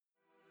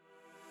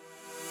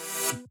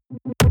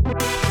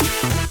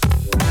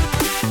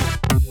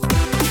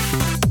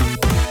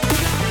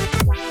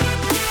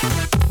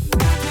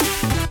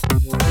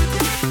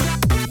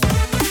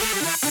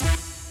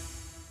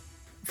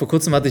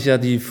kurzem hatte ich ja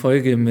die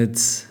Folge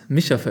mit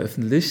Micha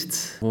veröffentlicht,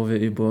 wo wir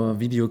über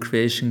Video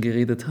Creation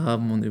geredet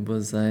haben und über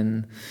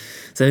seine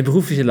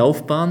berufliche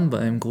Laufbahn bei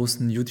einem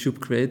großen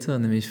YouTube-Creator,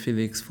 nämlich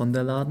Felix von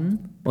der Laden.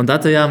 Und da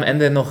hat er ja am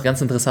Ende noch einen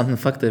ganz interessanten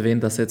Fakt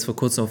erwähnt, dass er jetzt vor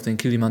kurzem auf den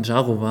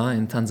Kilimandscharo war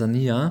in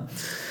Tansania.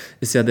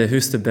 Ist ja der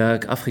höchste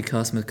Berg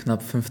Afrikas mit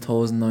knapp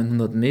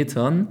 5.900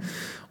 Metern.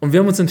 Und wir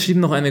haben uns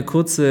entschieden, noch eine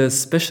kurze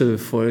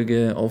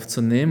Special-Folge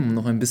aufzunehmen, um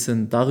noch ein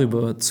bisschen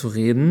darüber zu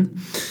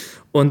reden.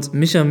 Und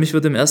Micha, mich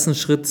würde im ersten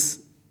Schritt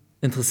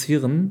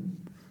interessieren,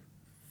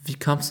 wie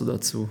kamst du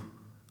dazu,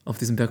 auf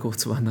diesen Berg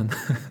hochzuwandern?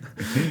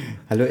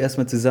 Hallo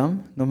erstmal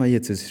zusammen, nochmal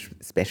hier zur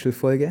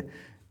Special-Folge.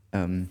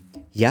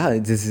 Ja,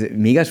 das ist eine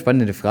mega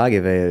spannende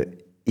Frage, weil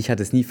ich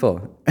hatte es nie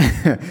vor.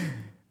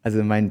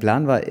 Also mein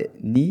Plan war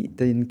nie,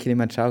 den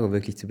Kilimandscharo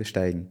wirklich zu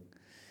besteigen.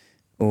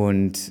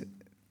 Und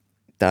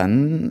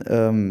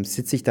dann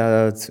sitze ich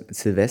da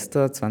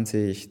Silvester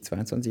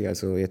 2022,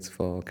 also jetzt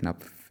vor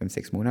knapp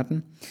 5-6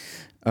 Monaten,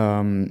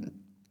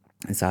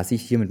 saß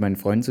ich hier mit meinen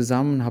Freunden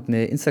zusammen und habe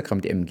eine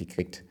Instagram-DM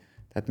gekriegt.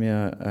 Da hat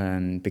mir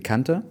ein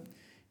Bekannter,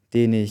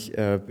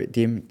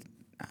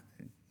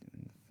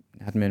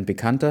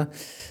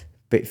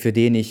 für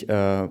den ich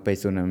bei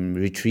so einem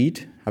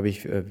Retreat habe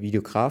ich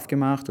Videograf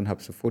gemacht und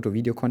habe so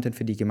Foto-Video-Content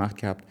für die gemacht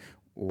gehabt.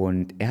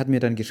 Und er hat mir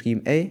dann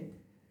geschrieben, ey,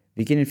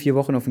 wir gehen in 4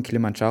 Wochen auf den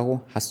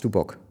Kilimandscharo, hast du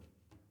Bock?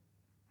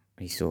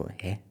 Und ich so,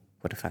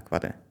 what the fuck,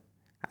 warte.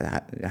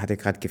 Er hat ja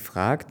gerade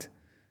gefragt,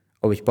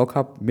 ob ich Bock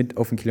habe, mit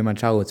auf den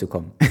Kilimandscharo zu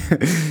kommen.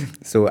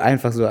 So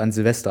einfach so an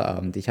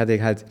Silvesterabend.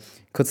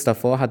 Kurz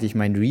davor hatte ich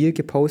mein Reel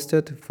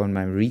gepostet von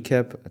meinem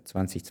Recap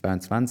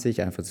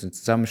 2022, einfach so ein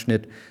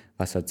Zusammenschnitt,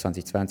 was halt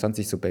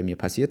 2022 so bei mir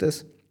passiert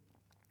ist.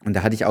 Und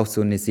da hatte ich auch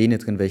so eine Szene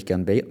drin, weil ich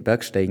gern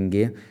Bergsteigen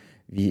gehe,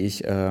 wie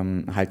ich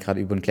halt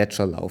gerade über einen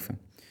Gletscher laufe.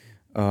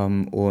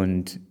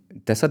 Und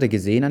das hat er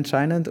gesehen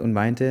anscheinend und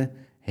meinte,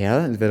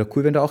 ja, es wäre doch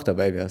cool, wenn du auch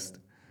dabei wärst.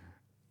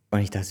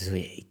 Und ich dachte so,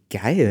 ey,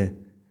 geil.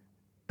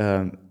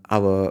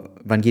 Aber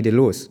wann geht ihr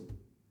los?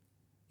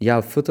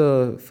 Ja,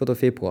 4.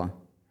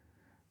 Februar.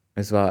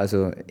 Es war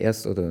also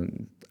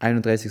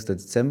 31.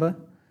 Dezember,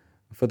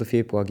 4.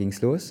 Februar ging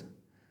es los.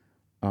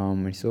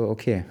 Ich so,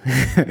 okay.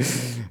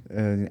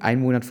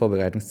 1 Monat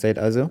Vorbereitungszeit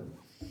also.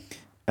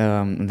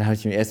 Und da habe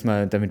ich mich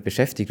erstmal damit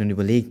beschäftigt und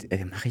überlegt,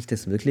 mache ich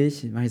das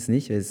wirklich? Mache ich es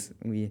nicht? Ich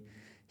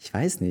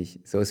weiß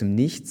nicht. So aus dem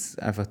Nichts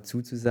einfach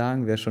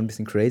zuzusagen, wäre schon ein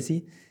bisschen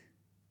crazy.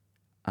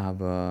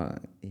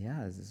 Aber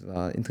ja, es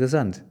war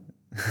interessant.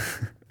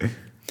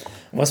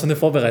 Was für eine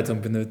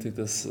Vorbereitung benötigt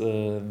es,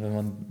 wenn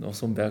man auf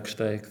so einen Berg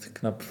steigt?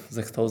 Knapp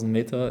 6.000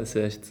 Meter ist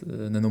ja echt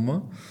eine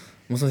Nummer.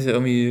 Muss man sich da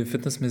irgendwie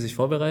fitnessmäßig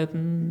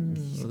vorbereiten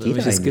oder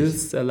irgendwelche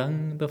Skills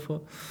erlangen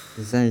davor?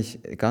 Das ist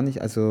eigentlich gar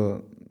nicht,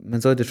 also man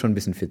sollte schon ein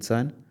bisschen fit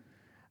sein,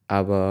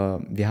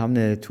 aber wir haben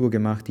eine Tour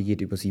gemacht, die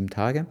geht über 7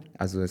 Tage,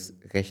 also ist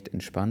recht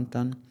entspannt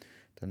dann.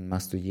 Dann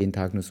machst du jeden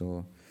Tag nur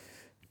so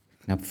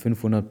knapp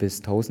 500 bis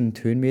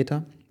 1000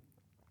 Höhenmeter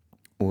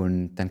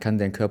und dann kann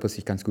dein Körper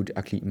sich ganz gut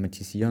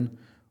akklimatisieren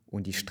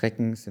und die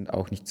Strecken sind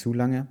auch nicht zu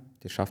lange.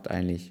 Das schafft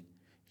eigentlich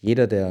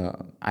jeder,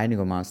 der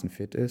einigermaßen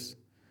fit ist.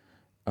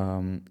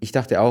 Ich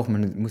dachte auch,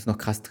 man muss noch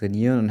krass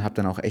trainieren und habe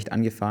dann auch echt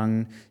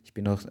angefangen.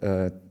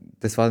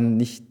 Das war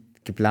nicht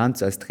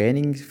geplant als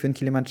Training für den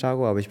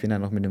Kilimandscharo, aber ich bin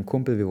dann noch mit einem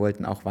Kumpel, wir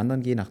wollten auch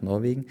wandern gehen nach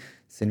Norwegen.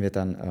 Sind wir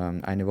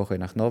dann eine Woche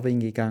nach Norwegen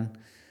gegangen,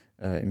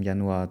 im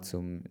Januar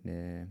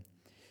eine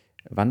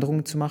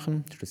Wanderung zu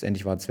machen.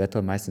 Schlussendlich war das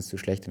Wetter meistens zu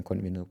schlecht, dann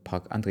konnten wir nur ein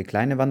paar andere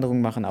kleine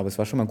Wanderungen machen, aber es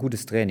war schon mal ein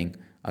gutes Training.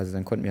 Also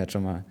dann konnten wir halt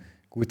schon mal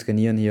gut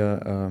trainieren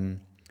hier,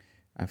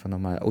 einfach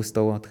nochmal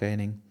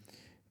Ausdauertraining.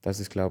 Das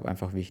ist, glaube ich,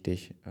 einfach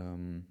wichtig.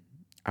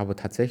 Aber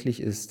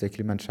tatsächlich ist der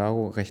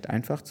Kilimandscharo recht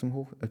einfach zum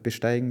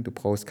Hochbesteigen. Du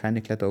brauchst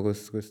keine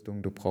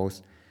Kletterrüstung, du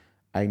brauchst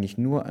eigentlich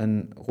nur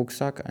einen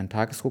Rucksack, einen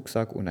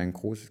Tagesrucksack und ein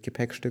großes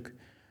Gepäckstück,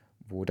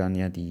 wo dann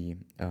ja die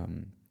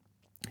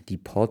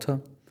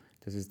Porter,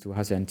 du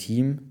hast ja ein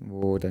Team,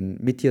 wo dann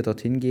mit dir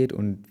dorthin geht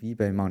und wie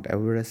bei Mount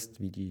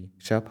Everest, wie die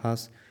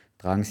Sherpas,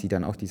 tragen sie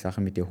dann auch die Sache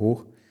mit dir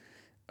hoch.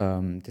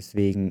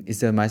 Deswegen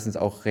ist er meistens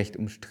auch recht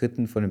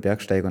umstritten von den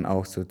Bergsteigern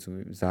auch so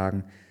zu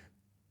sagen,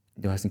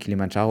 du hast einen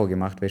Kilimandscharo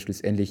gemacht, weil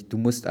schlussendlich, du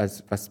musst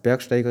was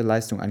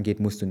Bergsteigerleistung angeht,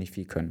 musst du nicht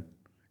viel können.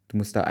 Du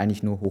musst da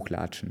eigentlich nur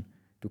hochlatschen.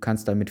 Du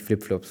kannst da mit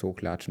Flipflops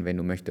hochlatschen, wenn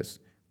du möchtest.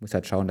 Du musst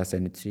halt schauen, dass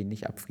deine Zehen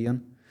nicht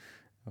abfrieren.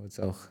 Aber es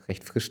ist auch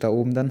recht frisch da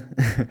oben dann.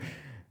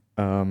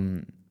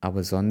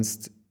 Aber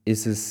sonst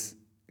ist es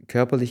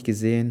körperlich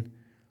gesehen,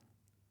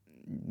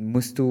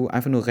 musst du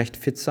einfach nur recht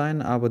fit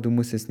sein, aber du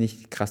musst es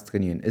nicht krass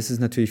trainieren. Es ist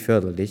natürlich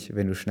förderlich,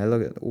 wenn du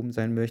schneller oben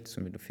sein möchtest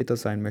und wenn du fitter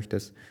sein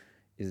möchtest,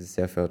 ist es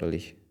sehr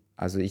förderlich.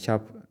 Also ich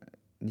habe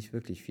nicht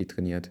wirklich viel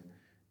trainiert.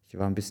 Ich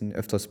war ein bisschen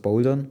öfters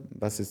bouldern,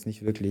 was jetzt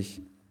nicht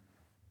wirklich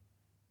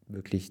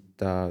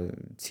da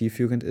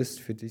zielführend ist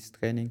für dieses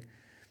Training.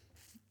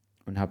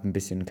 Und habe ein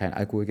bisschen kein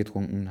Alkohol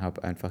getrunken,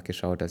 habe einfach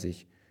geschaut, dass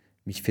ich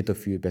mich fitter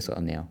fühle, besser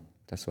ernähre.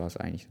 Das war es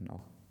eigentlich dann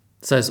auch.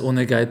 Das heißt,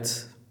 ohne Guide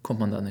kommt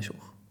man da nicht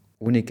hoch?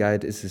 Ohne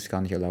Guide ist es gar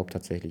nicht erlaubt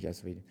tatsächlich.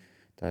 Also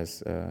Da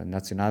ist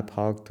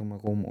Nationalpark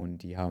drumherum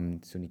und die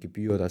haben so eine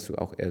Gebühr, dass du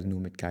auch eher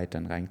nur mit Guide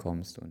dann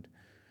reinkommst und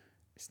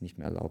ist nicht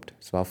mehr erlaubt.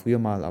 Es war früher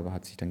mal, aber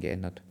hat sich dann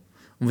geändert.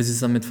 Und wie sieht es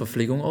dann mit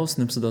Verpflegung aus?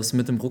 Nimmst du das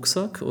mit im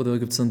Rucksack oder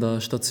gibt es dann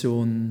da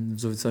Stationen,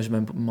 so wie zum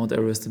Beispiel beim Mount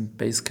Everest im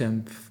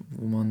Basecamp,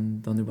 wo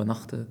man dann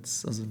übernachtet?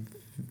 Also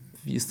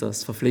wie ist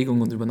das?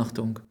 Verpflegung und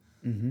Übernachtung?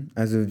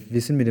 Also wir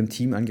sind mit dem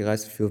Team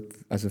angereist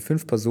also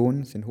 5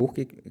 Personen sind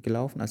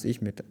hochgelaufen, also ich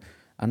mit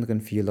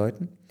anderen 4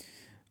 Leuten.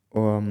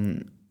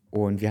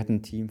 Und wir hatten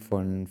ein Team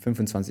von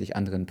 25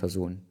 anderen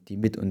Personen, die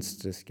mit uns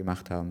das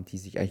gemacht haben, die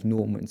sich eigentlich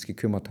nur um uns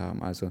gekümmert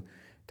haben. Also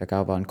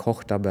war ein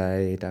Koch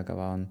dabei, da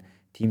war ein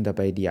Team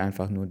dabei, die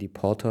einfach nur die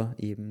Porter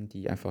eben,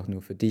 die einfach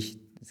nur für dich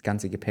das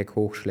ganze Gepäck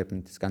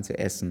hochschleppen, das ganze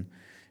Essen,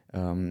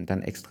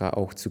 dann extra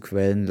auch zu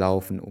Quellen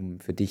laufen, um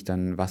für dich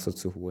dann Wasser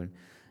zu holen.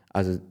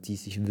 Also die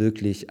sich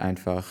wirklich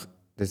einfach,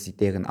 das ist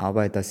deren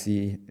Arbeit, dass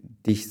sie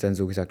dich dann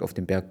so gesagt auf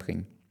den Berg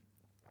bringen.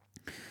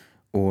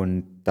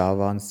 Und da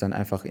waren es dann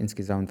einfach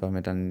insgesamt, waren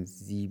wir dann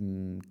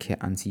 7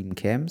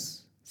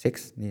 Camps,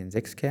 6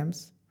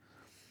 Camps.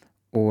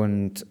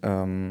 Und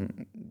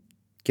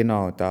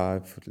genau,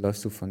 da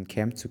läufst du von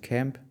Camp zu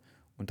Camp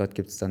und dort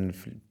gibt es dann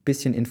ein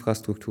bisschen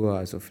Infrastruktur,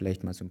 also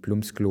vielleicht mal so ein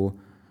Plumpsklo.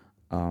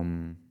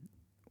 Und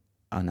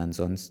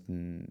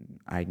ansonsten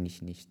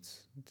eigentlich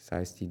nichts. Das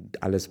heißt,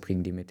 alles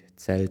bringen die mit.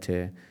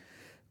 Zelte,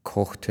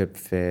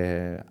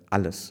 Kochtöpfe,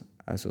 alles.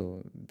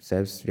 Also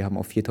selbst, wir haben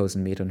auf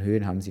 4000 Metern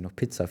Höhen, haben sie noch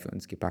Pizza für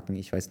uns gebacken.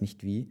 Ich weiß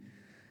nicht wie.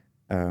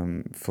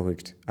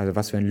 Verrückt. Also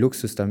was für ein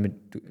Luxus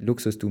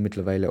du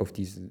mittlerweile auf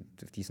diesen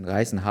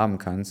Reisen haben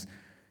kannst,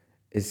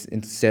 ist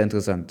sehr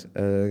interessant.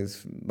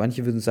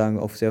 Manche würden sagen,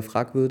 auch sehr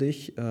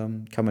fragwürdig,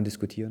 kann man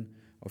diskutieren.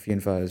 Auf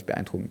jeden Fall ist es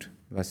beeindruckend,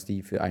 was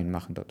die für einen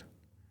machen dort.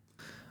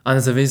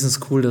 Es ist ja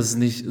wenigstens cool, dass es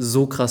nicht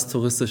so krass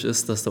touristisch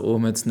ist, dass da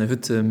oben jetzt eine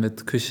Hütte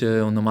mit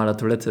Küche und normaler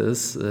Toilette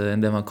ist,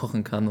 in der man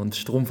kochen kann und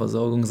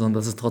Stromversorgung, sondern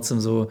dass es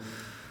trotzdem so ein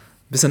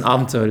bisschen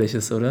abenteuerlich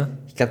ist, oder?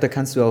 Ich glaube, da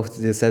kannst du auch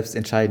dir selbst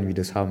entscheiden, wie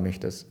du es haben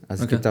möchtest.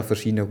 Also es gibt da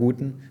verschiedene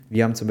Routen.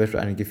 Wir haben zum Beispiel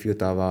eine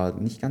geführt, da war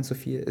nicht ganz so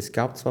viel. Es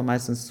gab zwar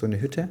meistens so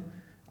eine Hütte,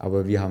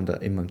 aber wir haben da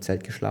immer im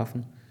Zelt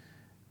geschlafen.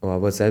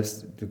 Aber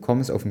selbst, du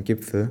kommst auf den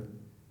Gipfel,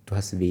 du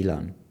hast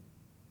WLAN.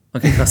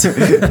 Okay, krass.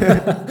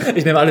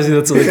 Ich nehme alles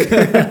wieder zurück.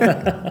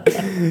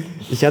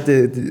 Ich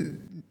hatte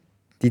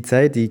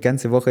die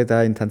ganze Woche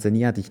da in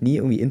Tansania hatte ich nie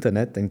irgendwie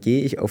Internet. Dann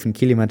gehe ich auf den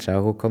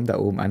Kilimandscharo, komme da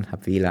oben an,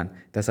 habe WLAN.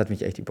 Das hat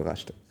mich echt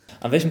überrascht.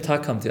 An welchem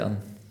Tag kamt ihr an?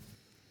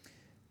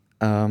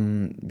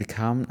 Wir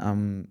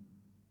kamen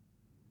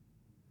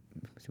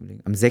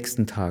am 6.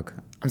 Tag.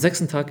 Am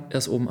 6. Tag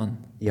erst oben an.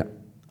 Ja.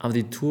 Aber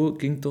die Tour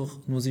ging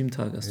doch nur 7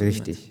 Tage erst.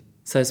 Richtig.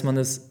 Das heißt, man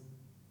ist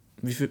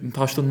ein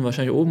paar Stunden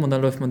wahrscheinlich oben und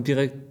dann läuft man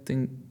direkt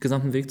den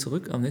gesamten Weg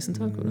zurück am nächsten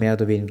Tag, oder? Mehr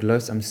oder weniger. Du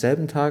läufst am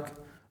selben Tag,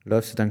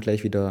 läufst du dann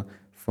gleich wieder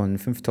von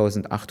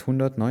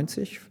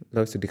 5890,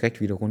 läufst du direkt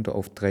wieder runter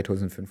auf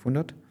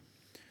 3500.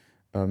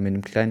 Mit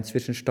einem kleinen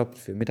Zwischenstopp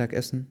für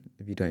Mittagessen,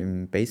 wieder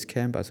im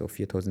Basecamp, also auf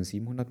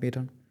 4700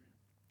 Metern.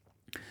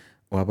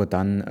 Aber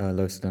dann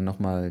läufst du dann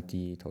nochmal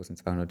die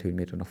 1200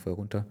 Höhenmeter noch voll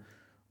runter.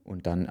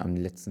 Und dann am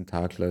letzten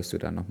Tag läufst du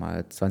dann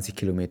nochmal 20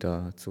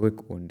 Kilometer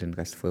zurück und den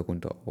Rest voll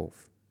runter auf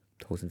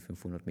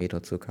 1500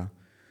 Meter circa.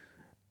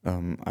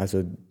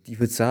 Also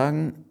ich würde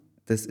sagen,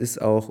 das ist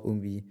auch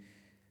irgendwie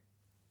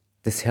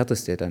das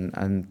Härteste dann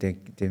an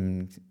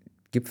dem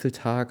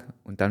Gipfeltag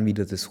und dann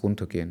wieder das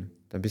Runtergehen.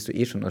 Dann bist du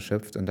eh schon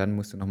erschöpft und dann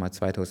musst du nochmal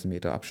 2000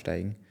 Meter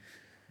absteigen.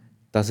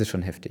 Das ist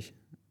schon heftig.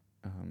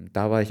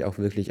 Da war ich auch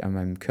wirklich an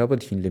meinem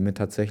körperlichen Limit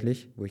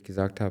tatsächlich, wo ich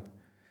gesagt habe,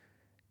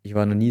 ich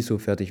war noch nie so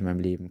fertig in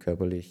meinem Leben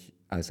körperlich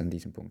als an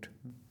diesem Punkt.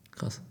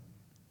 Krass.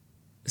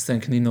 Ist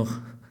dein Knie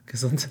noch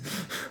gesund?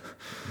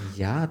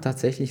 Ja,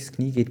 tatsächlich, das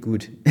Knie geht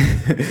gut.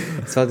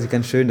 Das war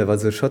ganz schön, da war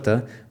so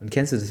Schotter. Und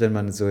kennst du das, wenn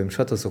man so im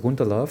Schotter so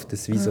runterläuft?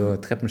 Das ist wie so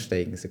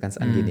Treppensteigen, so ganz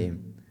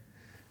angenehm.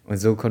 Und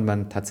so konnte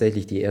man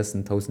tatsächlich die ersten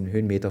 1000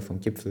 Höhenmeter vom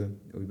Gipfel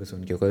über so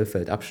ein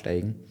Geröllfeld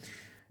absteigen.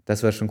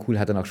 Das war schon cool,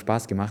 hat dann auch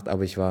Spaß gemacht,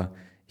 aber ich war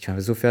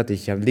so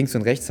fertig. Links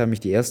und rechts haben mich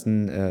die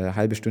ersten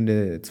halbe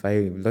Stunde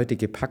 2 Leute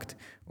gepackt,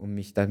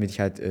 damit ich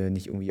halt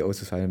nicht irgendwie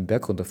ausfallen im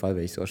Berg runterfalle,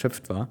 weil ich so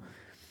erschöpft war.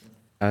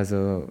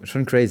 Also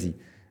schon crazy.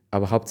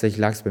 Aber hauptsächlich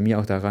lag es bei mir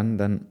auch daran,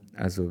 dann,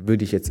 also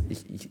würde ich jetzt,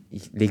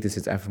 ich lege das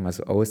jetzt einfach mal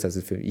so aus, dass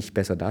es für ich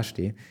besser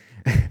dastehe,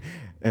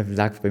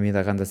 lag bei mir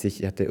daran, dass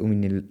ich hatte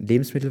irgendwie eine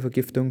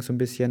Lebensmittelvergiftung so ein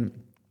bisschen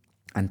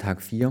an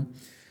Tag 4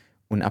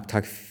 und ab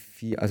Tag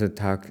 4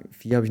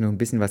 habe ich noch ein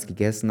bisschen was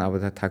gegessen,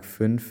 aber Tag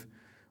 5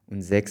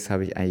 und 6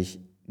 habe ich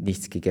eigentlich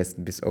nichts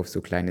gegessen, bis auf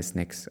so kleine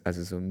Snacks,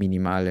 also so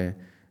minimale,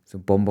 so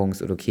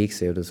Bonbons oder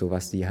Kekse oder so,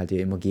 was die halt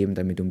dir immer geben,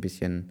 damit du ein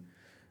bisschen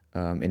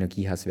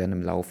Energie hast während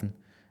dem Laufen.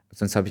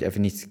 Sonst habe ich einfach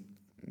nichts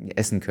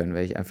essen können,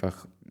 weil ich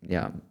einfach,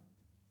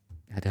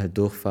 hatte halt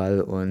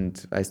Durchfall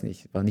und weiß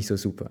nicht, war nicht so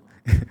super.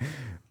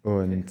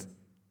 Und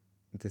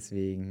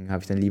deswegen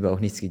habe ich dann lieber auch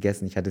nichts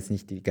gegessen. Ich hatte jetzt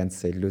nicht die ganze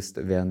Zeit Lust,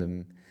 während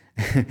dem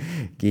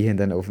Gehen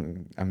dann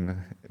am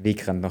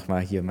Wegrand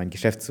nochmal hier mein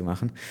Geschäft zu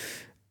machen.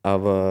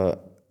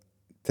 Aber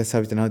das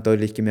habe ich dann halt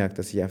deutlich gemerkt,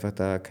 dass ich einfach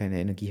da keine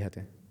Energie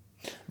hatte.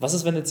 Was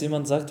ist, wenn jetzt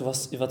jemand sagt, ihr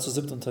wart zu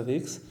siebt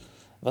unterwegs?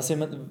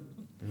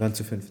 Wir waren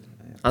zu fünft.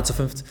 Zu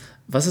fünft.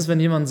 Was ist, wenn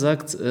jemand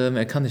sagt,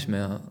 er kann nicht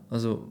mehr?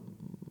 Also,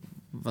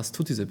 was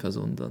tut diese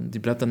Person dann? Die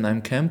bleibt dann in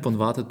einem Camp und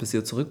wartet, bis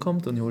ihr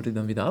zurückkommt und ihr holt die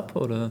dann wieder ab,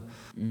 oder?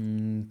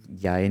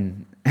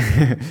 Jein.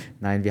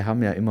 Nein, wir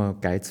haben ja immer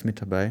Guides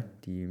mit dabei,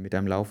 die mit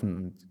einem laufen.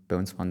 Und bei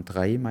uns waren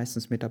 3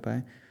 meistens mit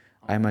dabei.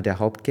 Einmal der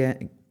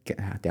Hauptguide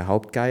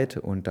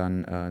und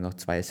dann noch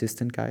 2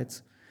 Assistant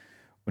Guides.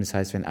 Und das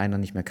heißt, wenn einer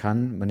nicht mehr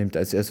kann, man nimmt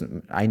als erst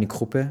eine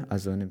Gruppe,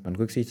 also nimmt man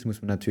Rücksicht, das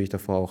muss man natürlich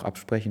davor auch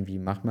absprechen, wie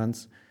macht man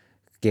es.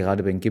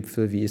 Gerade beim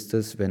Gipfel, wie ist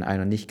es, wenn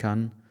einer nicht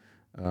kann.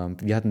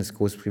 Wir hatten das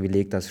große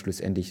Privileg, dass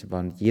schlussendlich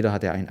jeder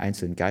hatte einen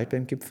einzelnen Guide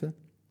beim Gipfel,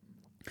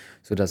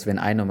 sodass wenn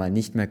einer mal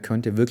nicht mehr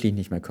könnte, wirklich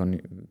nicht mehr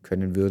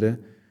können würde,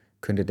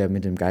 könnte der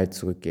mit dem Guide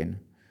zurückgehen.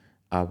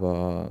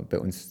 Aber bei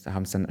uns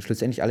haben es dann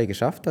schlussendlich alle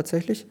geschafft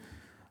tatsächlich.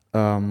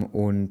 Wenn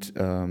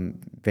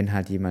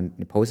halt jemand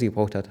eine Pause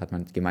gebraucht hat, hat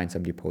man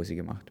gemeinsam die Pause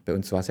gemacht. Bei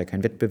uns war es ja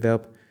kein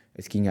Wettbewerb.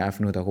 Es ging ja einfach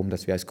nur darum,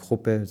 dass wir als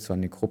Gruppe, es war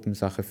eine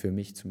Gruppensache für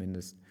mich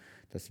zumindest,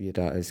 dass wir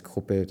da als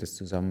Gruppe das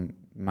zusammen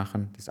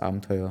machen, das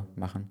Abenteuer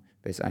machen,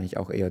 weil es eigentlich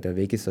auch eher der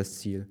Weg ist, das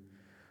Ziel.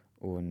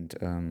 Und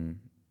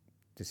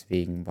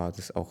deswegen war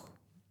das auch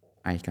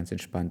eigentlich ganz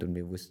entspannt und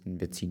wir wussten,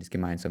 wir ziehen es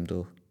gemeinsam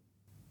durch.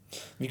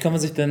 Wie kann man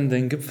sich denn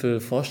den Gipfel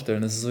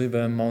vorstellen? Ist es so wie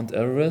beim Mount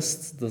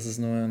Everest, dass es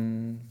nur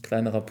ein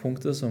kleinerer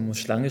Punkt ist, man muss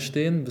Schlange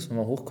stehen, bis man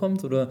mal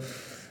hochkommt? Oder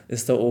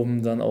ist da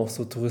oben dann auch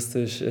so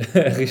touristisch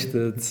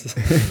errichtet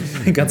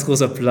ein ganz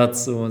großer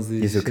Platz, wo man sich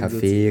Hier so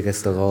Café,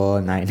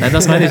 Restaurant, nein. Nein,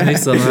 das meine ich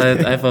nicht, sondern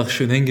halt einfach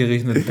schön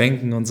hingerichtet mit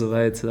Bänken und so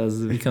weiter.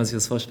 Also wie kann man sich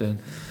das vorstellen?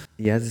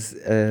 Ja,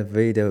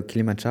 weil der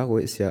Kilimandscharo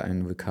ist ja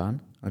ein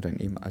Vulkan, also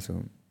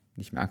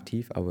nicht mehr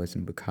aktiv, aber es ist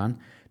ein Vulkan.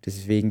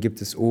 Deswegen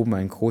gibt es oben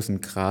einen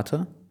großen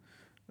Krater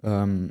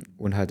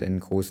und halt einen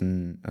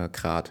großen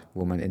Grat,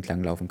 wo man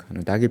entlang laufen kann.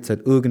 Und da gibt es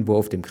halt irgendwo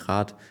auf dem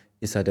Grat,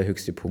 ist halt der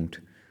höchste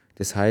Punkt.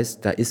 Das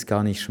heißt, da ist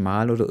gar nicht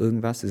schmal oder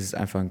irgendwas, es ist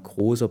einfach ein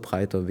großer,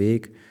 breiter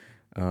Weg,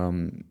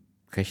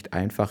 recht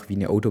einfach, wie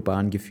eine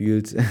Autobahn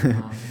gefühlt,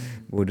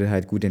 wo du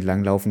halt gut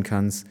entlang laufen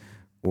kannst.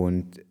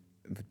 Und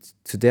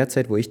zu der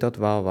Zeit, wo ich dort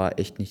war, war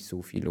echt nicht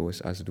so viel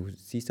los. Also du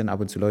siehst dann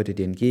ab und zu Leute,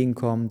 die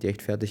entgegenkommen, die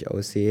echt fertig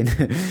aussehen,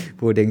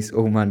 wo du denkst,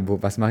 oh Mann,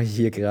 was mache ich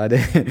hier gerade?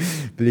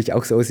 Will ich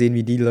auch so aussehen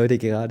wie die Leute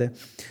gerade?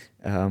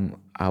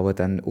 Aber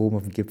dann oben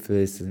auf dem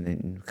Gipfel ist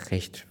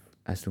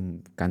also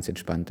ganz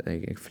entspannt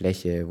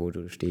Fläche, wo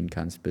du stehen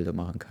kannst, Bilder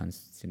machen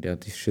kannst, sind ja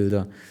die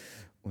Schilder.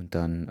 Und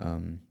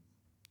dann,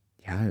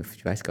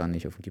 ich weiß gar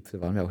nicht, auf dem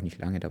Gipfel waren wir auch nicht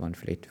lange, da waren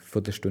vielleicht eine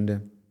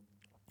Viertelstunde,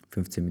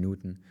 15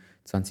 Minuten,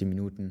 20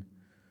 Minuten.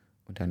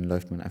 Und dann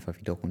läuft man einfach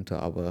wieder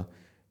runter. Aber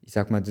ich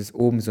sag mal, das ist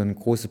oben so ein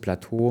großes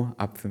Plateau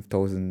ab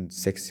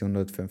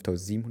 5600,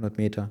 5700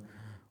 Meter.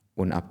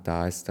 Und ab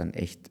da ist dann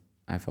echt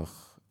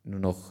einfach nur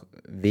noch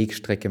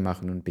Wegstrecke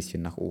machen und ein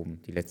bisschen nach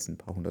oben, die letzten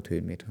paar hundert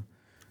Höhenmeter.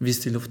 Wie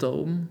ist die Luft da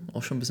oben?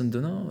 Auch schon ein bisschen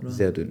dünner? Oder?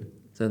 Sehr dünn.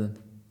 Sehr dünn.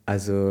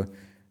 Also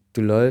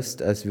du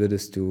läufst, als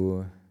würdest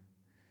du,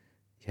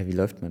 wie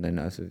läuft man denn?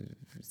 Also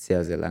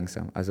sehr, sehr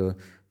langsam. Also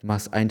du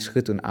machst einen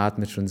Schritt und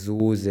atmest schon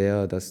so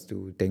sehr, dass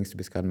du denkst, du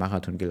bist gerade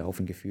Marathon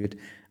gelaufen gefühlt.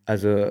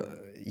 Also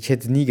ich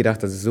hätte nie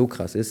gedacht, dass es so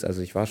krass ist.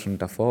 Also ich war schon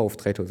davor auf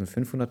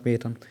 3500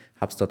 Metern,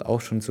 habe es dort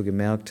auch schon so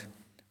gemerkt,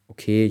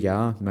 okay,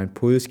 ja, mein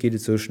Puls geht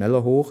jetzt so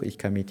schneller hoch. Ich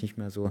kann mich nicht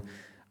mehr so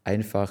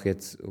einfach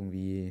jetzt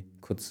irgendwie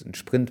kurz einen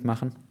Sprint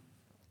machen.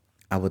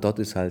 Aber dort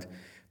ist halt,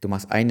 du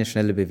machst eine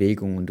schnelle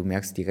Bewegung und du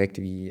merkst direkt,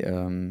 wie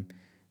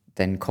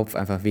dein Kopf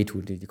einfach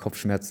wehtut, die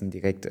Kopfschmerzen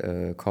direkt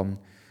kommen.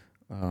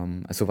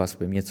 So war es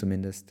bei mir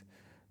zumindest.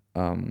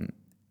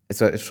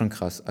 Es war schon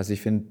krass. Also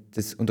ich finde,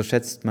 das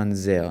unterschätzt man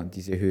sehr,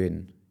 diese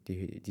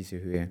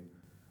diese Höhe.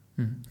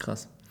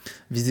 Krass.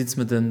 Wie sieht es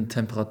mit den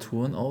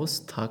Temperaturen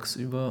aus,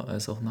 tagsüber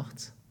als auch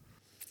nachts?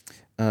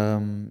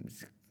 Man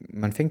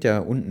fängt ja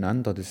unten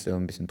an, dort ist ja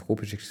ein bisschen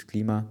tropisches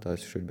Klima, da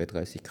ist schön bei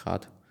 30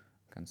 Grad,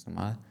 ganz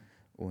normal.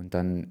 Und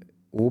dann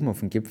oben auf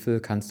dem Gipfel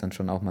kann es dann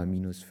schon auch mal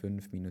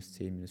 -5,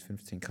 -10,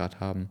 -15 Grad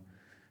haben.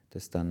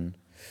 Das ist dann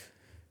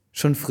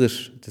schon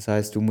frisch. Das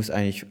heißt, du musst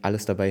eigentlich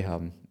alles dabei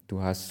haben.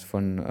 Du hast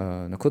von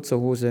einer kurzen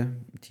Hose,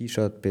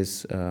 T-Shirt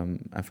bis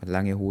einfach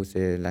lange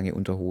Hose, lange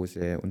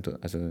Unterhose,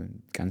 also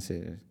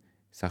ganze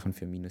Sachen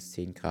für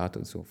 -10 Grad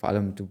und so. Vor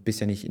allem, du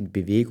bist ja nicht in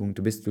Bewegung.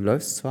 Du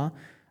läufst zwar,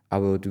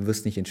 aber du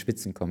wirst nicht ins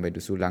Schwitzen kommen, weil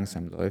du so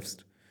langsam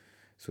läufst,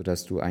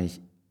 sodass du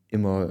eigentlich dir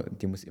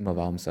muss immer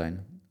warm sein,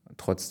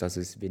 trotz dass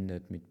es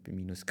windet mit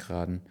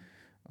Minusgraden.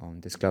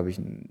 Und das ist, glaube ich,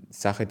 eine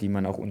Sache, die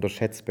man auch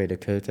unterschätzt bei der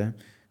Kälte.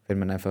 Wenn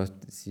man einfach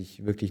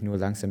sich wirklich nur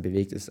langsam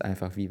bewegt, ist es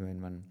einfach wie wenn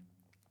man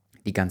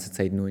die ganze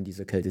Zeit nur in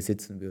dieser Kälte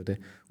sitzen würde.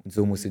 Und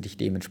so musst du dich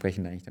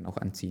dementsprechend eigentlich dann auch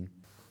anziehen.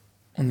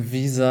 Und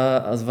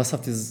was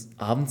habt ihr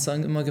abends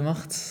dann immer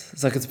gemacht?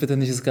 Sag jetzt bitte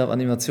nicht, es gab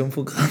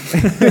Animationprogramm.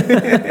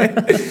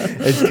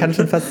 Ich kann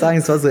schon fast sagen,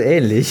 es war so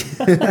ähnlich.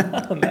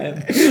 Oh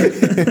nein.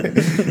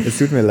 Es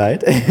tut mir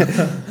leid.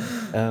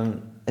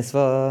 Es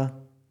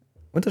war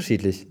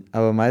unterschiedlich,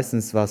 aber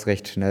meistens war es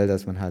recht schnell,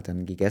 dass man halt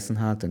dann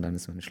gegessen hat und dann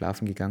ist man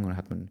schlafen gegangen und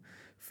hat man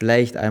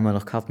vielleicht einmal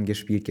noch Karten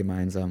gespielt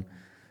gemeinsam.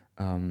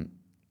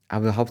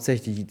 aber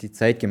hauptsächlich die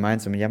Zeit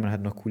gemeinsam. Ja, man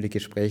hat noch coole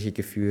Gespräche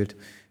geführt.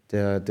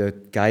 Der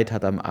Guide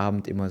hat am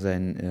Abend immer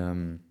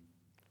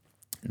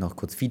noch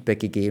kurz Feedback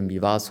gegeben,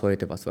 wie war es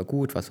heute, was war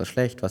gut, was war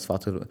schlecht, was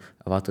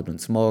erwartet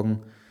uns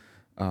morgen.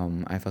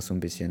 Einfach so ein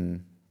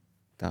bisschen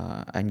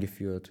da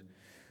eingeführt.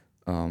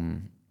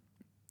 Ähm,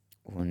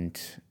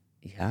 und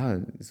ja,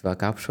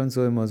 gab schon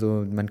so immer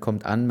so, man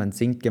kommt an, man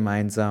singt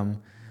gemeinsam.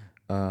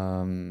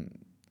 Ähm,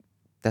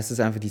 Das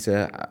ist einfach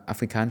dieser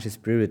afrikanische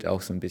Spirit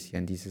auch so ein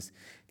bisschen, dieses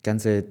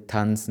ganze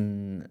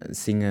Tanzen,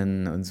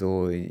 Singen und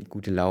so,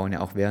 gute Laune,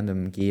 auch während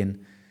dem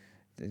Gehen.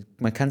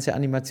 Man kann es ja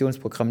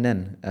Animationsprogramm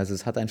nennen. Also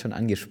es hat einen schon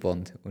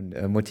angespornt und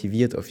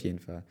motiviert auf jeden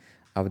Fall.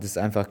 Aber das ist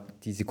einfach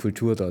diese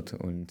Kultur dort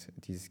und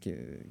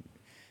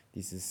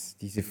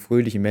diese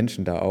fröhlichen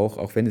Menschen da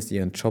auch wenn es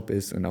ihren Job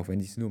ist und auch wenn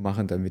die es nur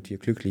machen, damit wir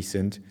glücklich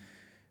sind,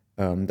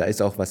 da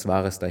ist auch was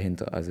Wahres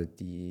dahinter. Also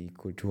die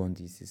Kultur und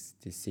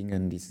das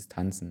Singen, dieses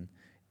Tanzen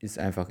ist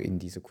einfach in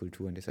dieser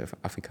Kultur, in dieser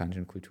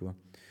afrikanischen Kultur.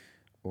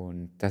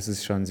 Und das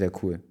ist schon sehr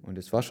cool. Und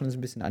es war schon so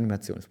ein bisschen ein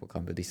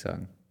Animationsprogramm, würde ich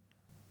sagen.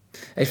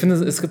 Ich finde,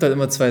 es gibt halt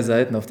immer zwei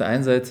Seiten. Auf der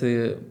einen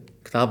Seite,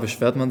 klar,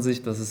 beschwert man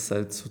sich, dass es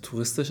halt zu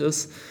touristisch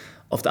ist.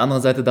 Auf der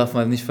anderen Seite darf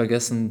man halt nicht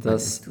vergessen,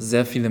 dass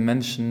sehr viele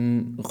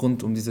Menschen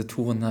rund um diese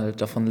Touren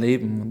halt davon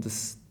leben und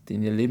das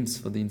denen ihr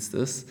Lebensverdienst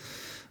ist.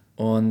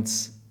 Und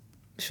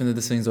ich finde,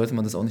 deswegen sollte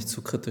man das auch nicht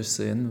zu kritisch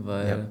sehen,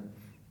 weil Ja,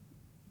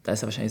 da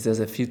ist ja wahrscheinlich sehr,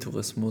 sehr viel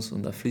Tourismus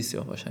und da fließt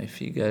ja auch wahrscheinlich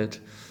viel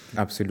Geld.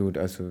 absolut.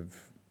 Also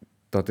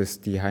dort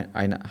ist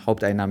eine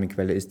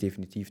Haupteinnahmequelle ist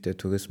definitiv der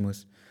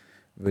Tourismus,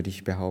 würde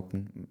ich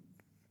behaupten.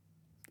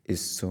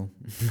 Ist so.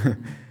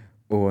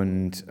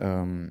 Und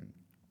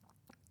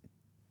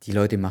die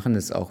Leute machen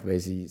es auch, weil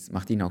es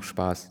macht ihnen auch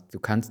Spaß.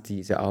 Du kannst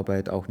diese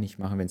Arbeit auch nicht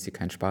machen, wenn es dir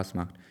keinen Spaß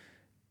macht.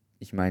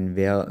 Ich meine,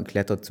 wer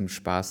klettert zum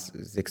Spaß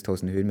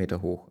 6000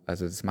 Höhenmeter hoch?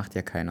 Also das macht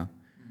ja keiner.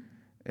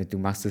 Du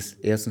machst es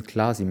erstens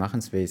klar, sie machen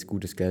es, weil es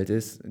gutes Geld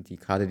ist.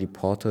 Gerade die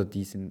Porter,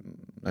 die sind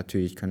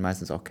natürlich, können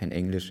meistens auch kein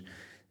Englisch,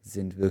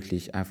 sind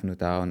wirklich einfach nur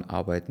da und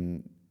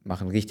arbeiten,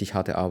 machen richtig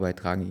harte Arbeit,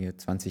 tragen hier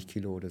 20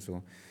 Kilo oder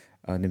so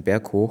den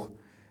Berg hoch,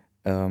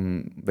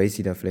 weil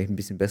sie da vielleicht ein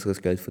bisschen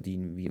besseres Geld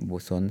verdienen wie irgendwo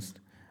sonst.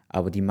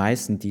 Aber die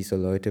meisten dieser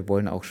Leute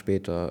wollen auch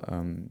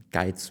später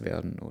Guides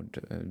werden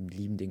und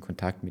lieben den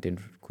Kontakt mit den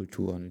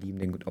Kulturen, lieben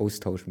den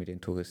Austausch mit den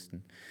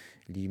Touristen,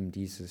 lieben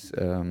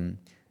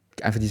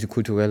einfach dieser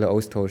kulturelle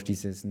Austausch,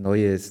 dieses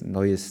neues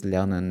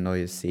Lernen,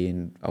 neues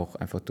Sehen, auch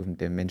einfach durch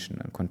den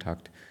Menschen an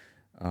Kontakt.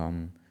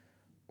 Ähm,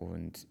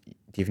 und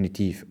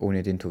definitiv,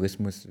 ohne den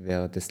Tourismus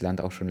wäre das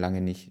Land auch schon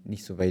lange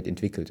nicht so weit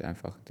entwickelt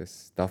einfach.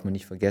 Das darf man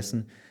nicht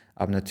vergessen.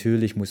 Aber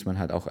natürlich muss man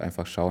halt auch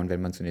einfach schauen,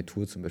 wenn man so eine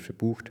Tour zum Beispiel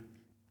bucht,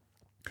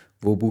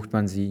 wo bucht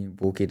man sie,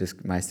 wo geht das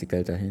meiste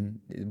Geld dahin?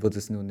 Wird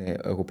es nur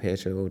eine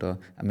europäische oder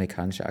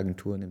amerikanische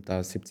Agentur, nimmt da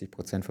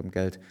 70% vom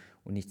Geld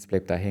und nichts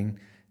bleibt da hängen?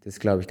 Das ist,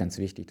 glaube ich, ganz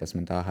wichtig, dass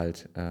man da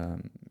halt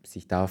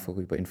sich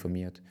darüber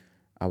informiert.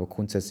 Aber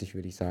grundsätzlich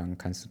würde ich sagen,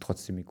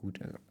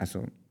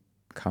 also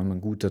kann man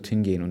gut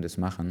dorthin gehen und das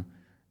machen.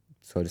 Du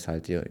solltest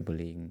halt dir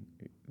überlegen,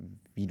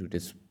 wie du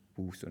das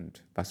buchst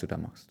und was du da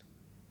machst.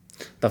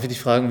 Darf ich dich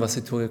fragen, was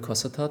die Tour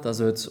gekostet hat?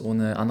 Also jetzt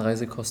ohne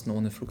Anreisekosten,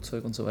 ohne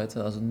Flugzeug und so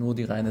weiter, also nur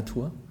die reine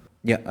Tour?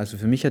 Ja, also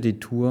für mich hat die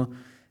Tour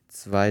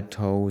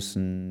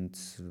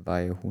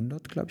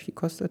 2200, glaube ich,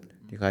 gekostet,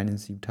 die reinen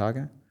 7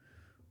 Tage.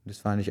 Und das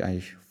fand ich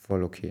eigentlich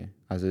voll okay.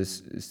 Also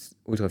es ist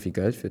ultra viel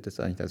Geld für das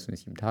eigentlich, dass es nur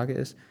 7 Tage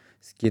ist.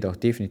 Es geht auch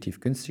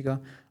definitiv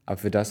günstiger, aber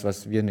für das,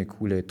 was wir eine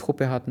coole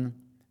Truppe hatten,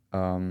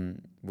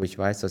 wo ich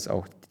weiß, dass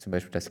auch zum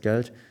Beispiel das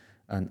Geld,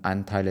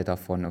 Anteile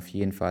davon auf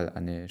jeden Fall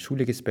an eine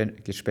Schule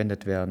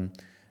gespendet werden,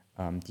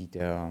 die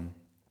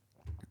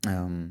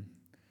ähm,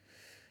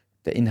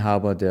 der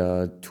Inhaber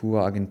der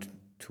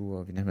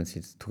Touragentur, wie nennt man es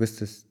jetzt?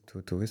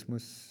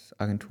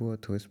 Tourismusagentur,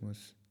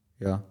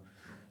 ja,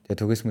 der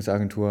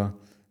Tourismusagentur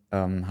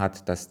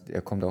hat,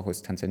 er kommt auch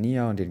aus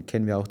Tansania und den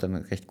kennen wir auch dann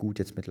recht gut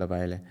jetzt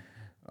mittlerweile,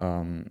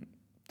 ähm,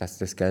 dass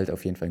das Geld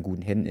auf jeden Fall in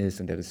guten Händen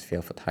ist und er das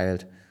fair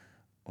verteilt.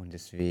 Und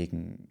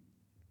deswegen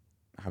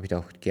habe ich da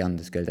auch gern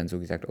das Geld dann so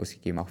gesagt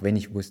ausgegeben, auch wenn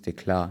ich wusste,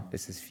 klar,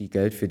 es ist viel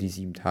Geld für die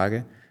 7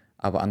 Tage,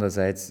 aber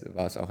andererseits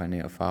war es auch eine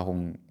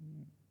Erfahrung,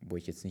 wo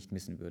ich jetzt nicht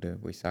missen würde,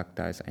 wo ich sage,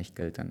 da ist eigentlich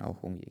Geld dann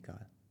auch irgendwie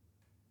egal.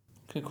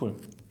 Okay, cool.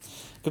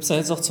 Gibt es da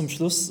jetzt noch zum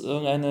Schluss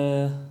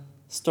irgendeine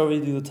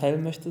Story, die du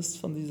teilen möchtest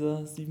von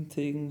dieser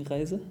 7-tägigen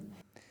Reise?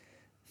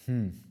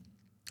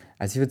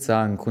 Also ich würde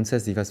sagen,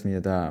 grundsätzlich, was mir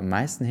da am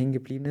meisten hängen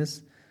geblieben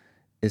ist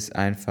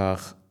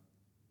einfach,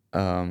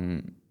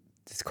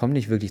 es kommt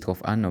nicht wirklich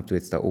drauf an, ob du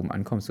jetzt da oben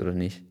ankommst oder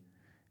nicht.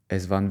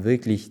 Es waren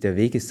wirklich, der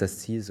Weg ist das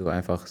Ziel, so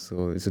einfach,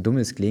 so dumm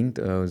es klingt,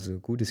 so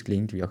gut es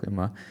klingt, wie auch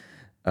immer.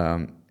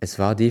 Es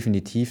war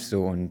definitiv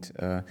so und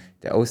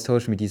der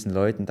Austausch mit diesen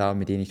Leuten da,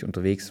 mit denen ich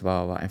unterwegs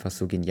war einfach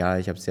so genial.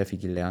 Ich habe sehr viel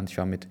gelernt. Ich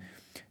war mit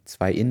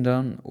 2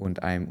 Indern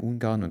und einem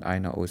Ungarn und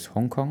einer aus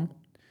Hongkong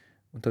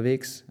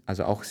unterwegs.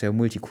 Also auch sehr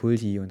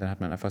Multikulti und dann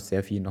hat man einfach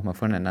sehr viel nochmal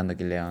voneinander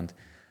gelernt.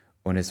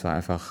 Und es war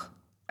einfach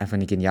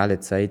eine geniale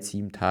Zeit,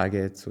 7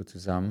 Tage so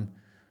zusammen.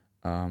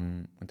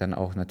 Und dann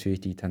auch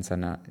natürlich die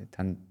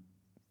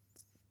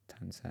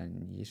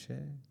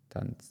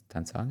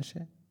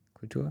tansanische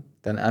Kultur,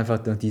 dann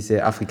einfach noch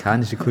diese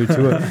afrikanische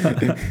Kultur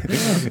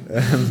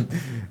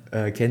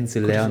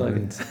kennenzulernen.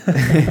 Und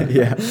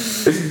ja,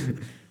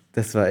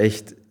 es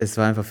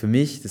war einfach für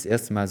mich das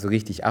erste Mal so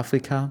richtig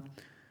Afrika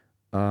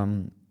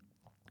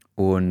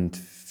und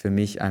für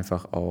mich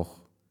einfach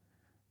auch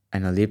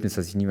ein Erlebnis,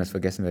 das ich niemals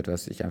vergessen werde,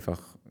 was ich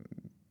einfach,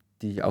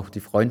 auch die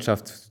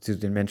Freundschaft zu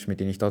den Menschen, mit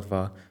denen ich dort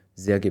war,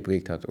 sehr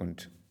geprägt hat.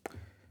 Und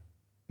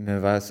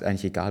mir war es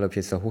eigentlich egal, ob ich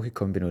jetzt da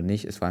hochgekommen bin oder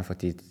nicht. Es war einfach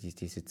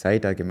diese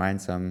Zeit da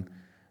gemeinsam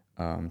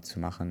zu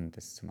machen,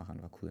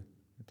 war cool.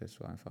 Das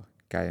war einfach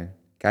geil.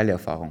 Geile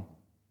Erfahrung.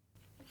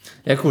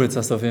 Ja, cool, jetzt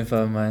hast du auf jeden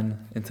Fall mein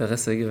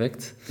Interesse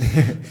geweckt.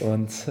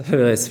 Und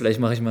vielleicht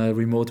mache ich mal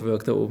Remote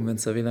Work da oben, wenn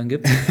es da WLAN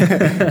gibt.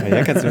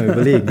 Ja, kannst du mal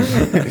überlegen.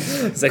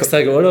 6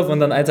 Tage Urlaub und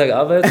dann 1 Tag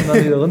Arbeit und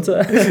dann wieder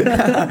runter.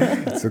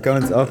 So kann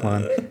man es auch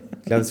machen.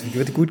 Ich glaube, es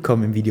wird gut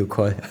kommen im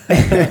Videocall.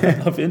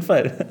 Auf jeden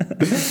Fall.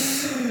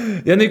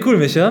 Ja, nee, cool,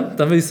 Micha.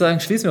 Dann würde ich sagen,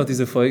 schließen wir auch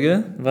diese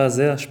Folge. War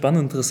sehr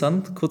spannend,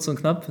 interessant, kurz und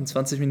knapp in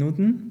 20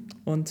 Minuten.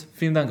 Und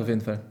vielen Dank auf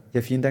jeden Fall.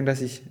 Ja, vielen Dank,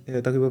 dass ich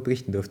darüber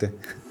berichten durfte.